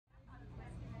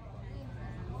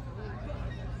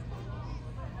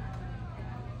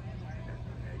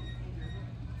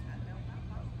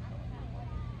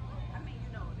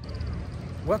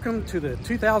Welcome to the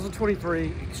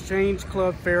 2023 Exchange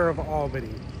Club Fair of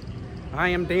Albany. I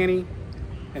am Danny,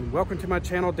 and welcome to my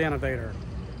channel, Danivator,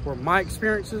 where my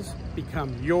experiences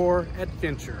become your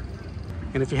adventure.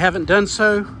 And if you haven't done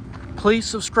so, please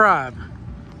subscribe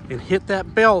and hit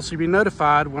that bell so you'll be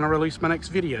notified when I release my next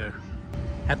video.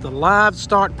 At the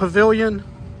Livestock Pavilion,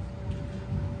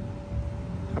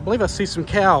 I believe I see some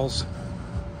cows.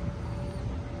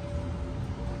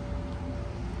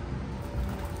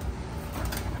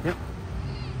 Yep,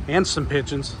 and some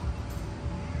pigeons.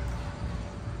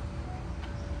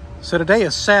 So today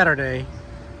is Saturday,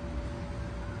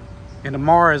 and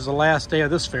tomorrow is the last day of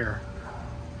this fair.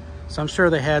 So I'm sure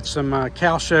they had some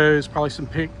cow shows, probably some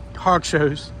hog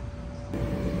shows.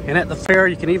 And at the fair,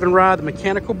 you can even ride the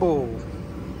mechanical bull.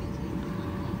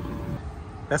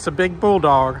 That's a big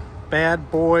bulldog,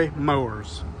 Bad Boy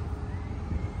Mowers.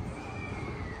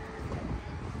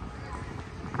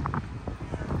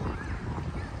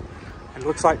 It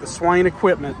looks like the Swain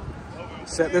equipment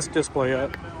set this display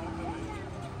up.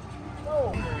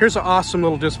 Here's an awesome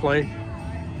little display.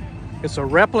 It's a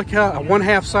replica, a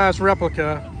 1/2 size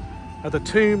replica of the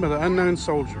tomb of the unknown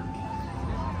soldier.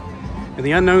 And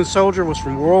the unknown soldier was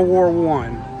from World War I.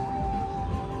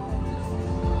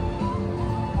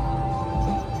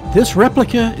 This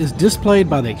replica is displayed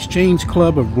by the Exchange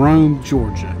Club of Rome,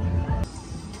 Georgia.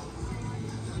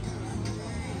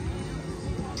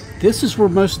 This is where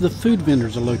most of the food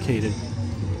vendors are located.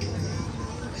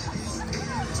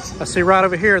 I see right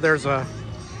over here, there's a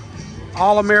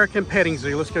all-American petting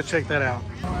zoo. Let's go check that out.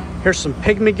 Here's some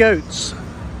pygmy goats.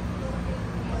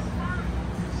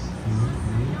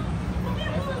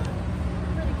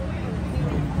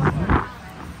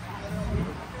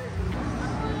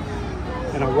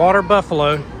 And a water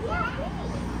buffalo.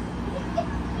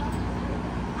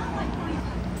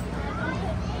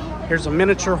 Here's a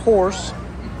miniature horse.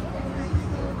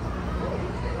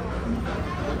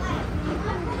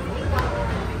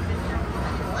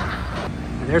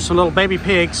 And there's some little baby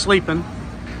pigs sleeping.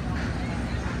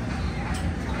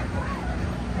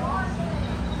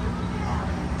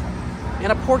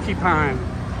 And a porcupine.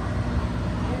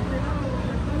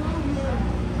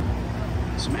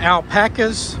 Some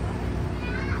alpacas.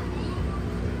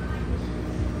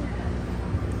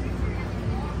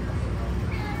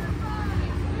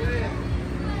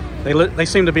 They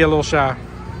seem to be a little shy.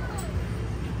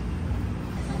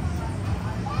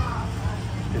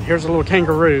 And here's a little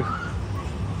kangaroo.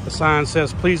 The sign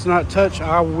says, "Please do not touch,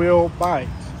 I will bite."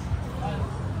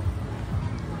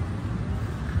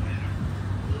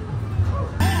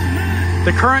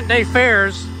 The current day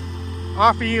fairs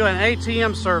offer you an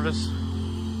ATM service.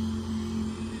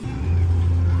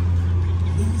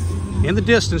 In the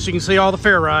distance, you can see all the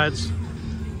fair rides.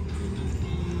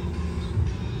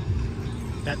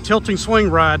 That tilting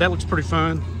swing ride, that looks pretty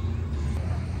fun.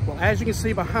 Well, as you can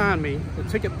see behind me, the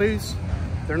ticket booths,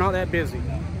 they're not that busy.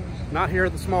 Not here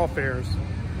at the small fairs.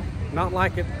 Not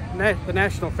like at the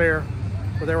National Fair,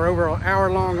 where there were over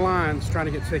hour-long lines trying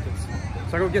to get tickets.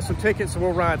 So I'm gonna get some tickets and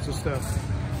we'll ride some stuff.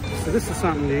 So this is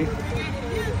something new.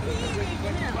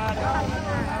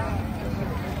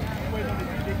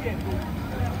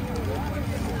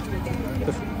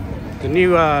 The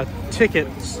new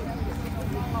tickets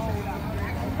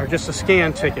are just a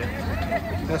scan ticket.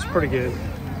 That's pretty good.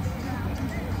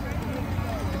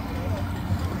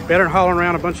 Better than hauling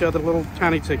around a bunch of other little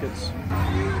tiny tickets.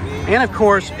 And of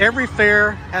course, every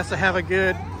fair has to have a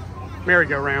good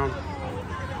merry-go-round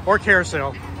or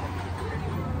carousel.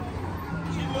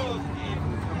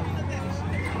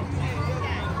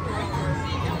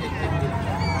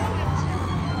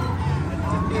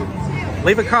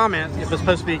 Leave a comment if it's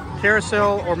supposed to be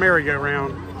carousel or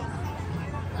merry-go-round.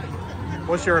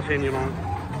 What's your opinion on it?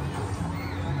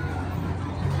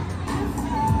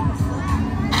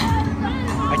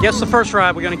 I guess the first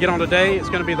ride we're going to get on today is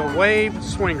going to be the Wave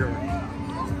Swinger.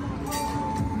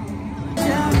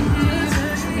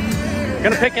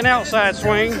 Going to pick an outside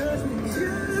swing.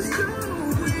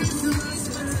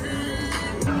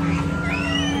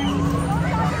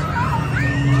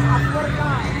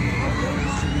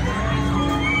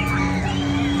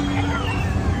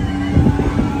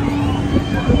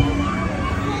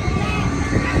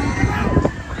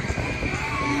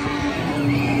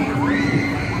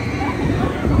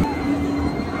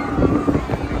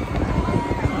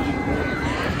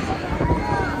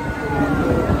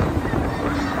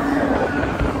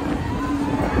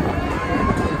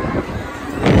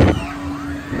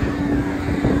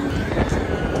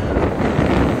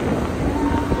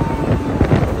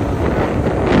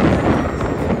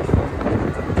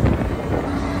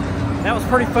 That was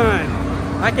pretty fun.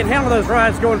 I can handle those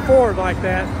rides going forward like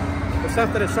that. But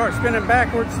something that starts spinning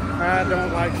backwards, I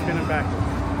don't like spinning backwards.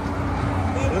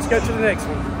 So let's go to the next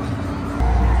one.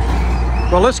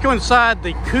 Well, let's go inside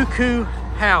the cuckoo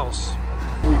house.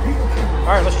 All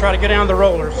right, let's try to get down the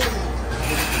rollers.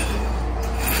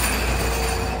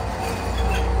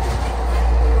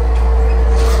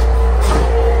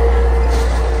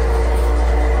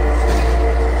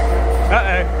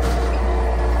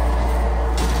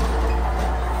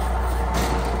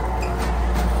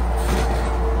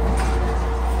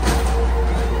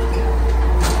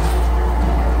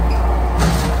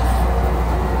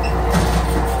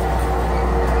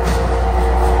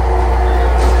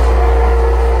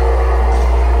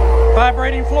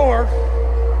 Vibrating floor.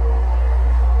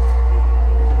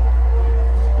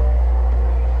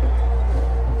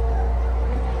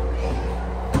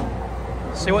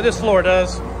 See what this floor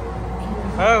does.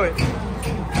 Oh, it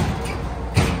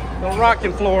little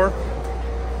rocking floor.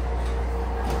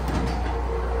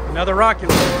 Another rocking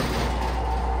floor.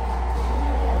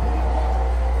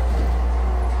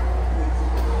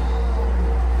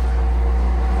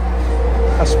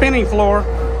 A spinning floor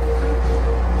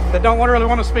that don't really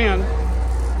want to spin.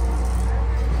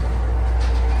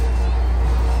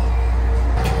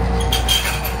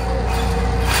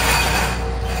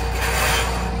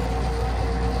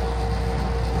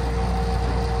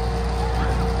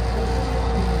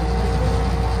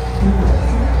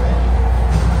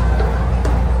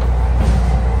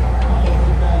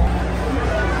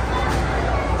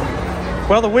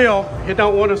 Well, the wheel, it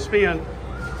don't want to spin.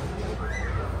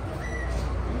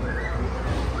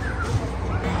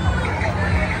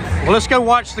 Well, let's go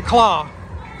watch the claw.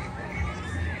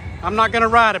 I'm not going to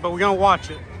ride it, but we're going to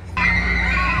watch it.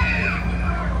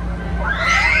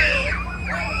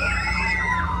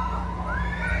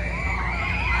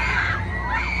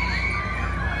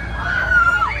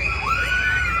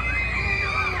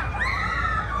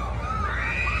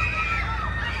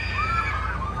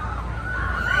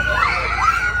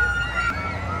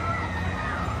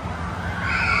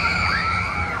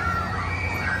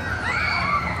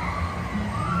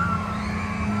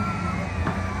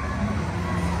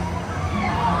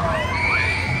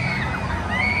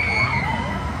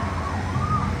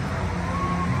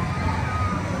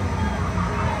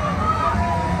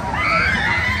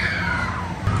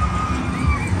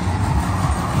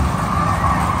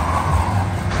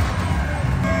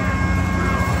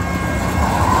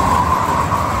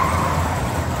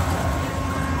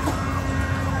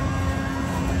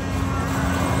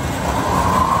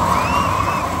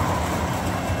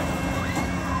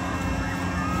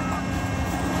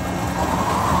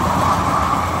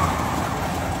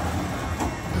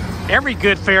 Every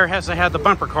good fair has to have the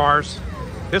bumper cars.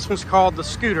 This one's called the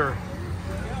scooter.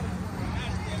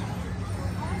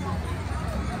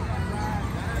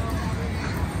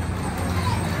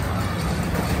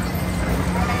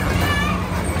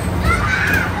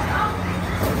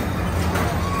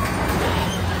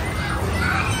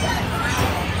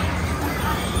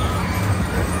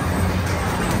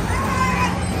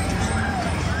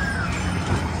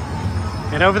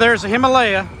 And over there's a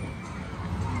Himalaya.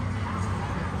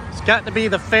 It's got to be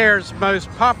the fair's most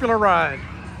popular ride.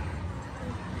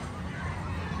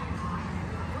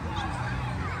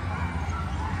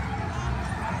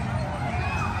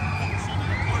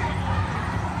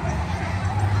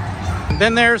 And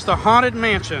then there's the Haunted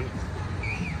Mansion.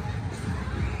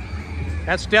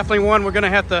 That's definitely one we're going to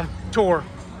have to tour.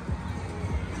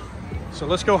 So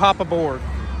let's go hop aboard.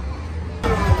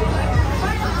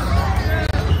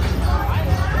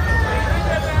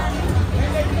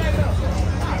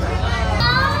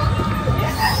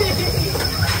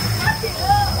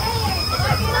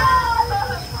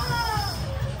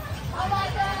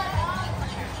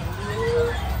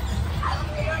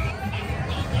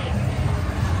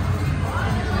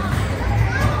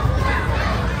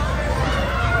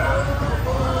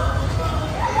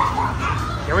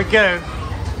 Here we go.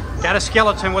 Got a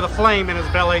skeleton with a flame in his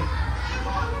belly.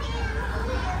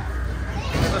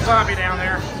 There's a zombie down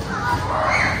there.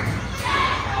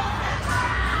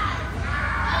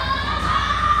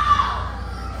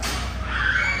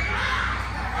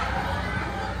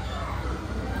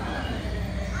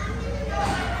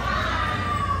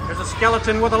 There's a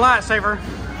skeleton with a lightsaber.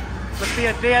 Must be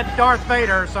a dead Darth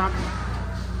Vader or something.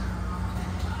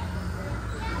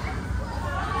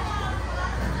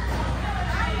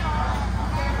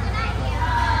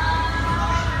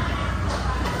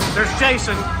 There's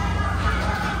Jason.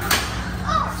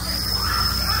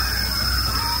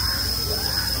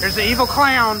 There's the evil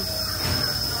clown.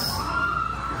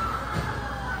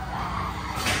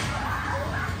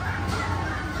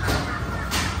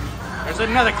 There's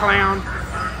another clown.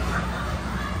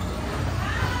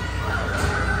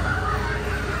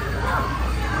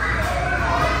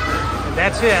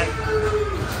 That's it.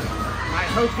 I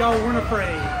hope y'all weren't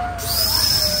afraid.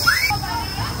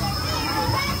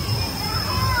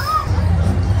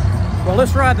 Well,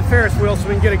 let's ride the Ferris wheel so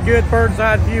we can get a good bird's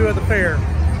eye view of the fair.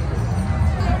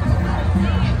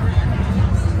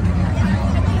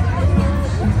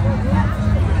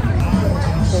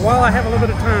 Well, while I have a little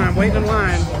bit of time waiting in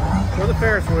line for the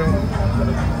Ferris wheel,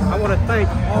 I want to thank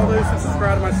all those who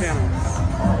subscribe to my channel.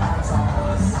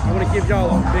 I want to give y'all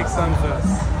a big thumbs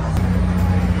up.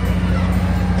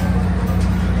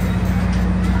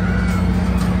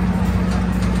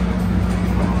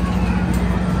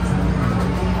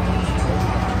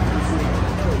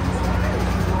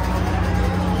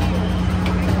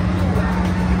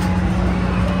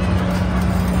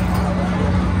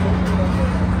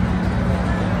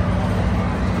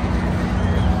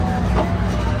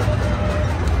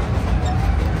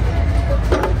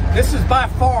 This is by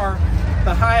far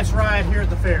the highest ride here at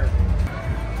the fair.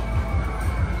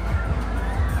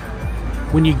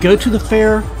 When you go to the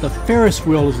fair, the Ferris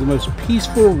wheel is the most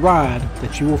peaceful ride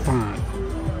that you will find.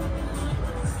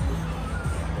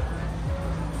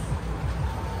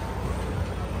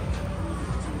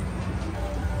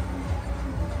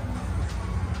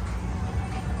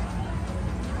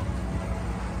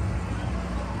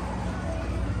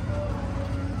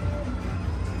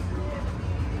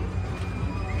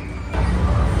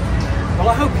 Well,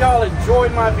 I hope y'all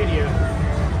enjoyed my video.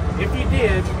 If you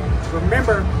did,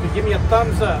 remember to give me a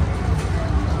thumbs up.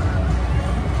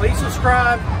 Please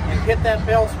subscribe and hit that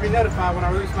bell to be notified when I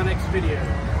release my next video.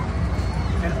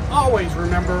 And always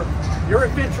remember, your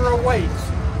adventure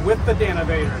awaits with the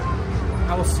Danovator.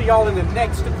 I will see y'all in the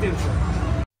next adventure.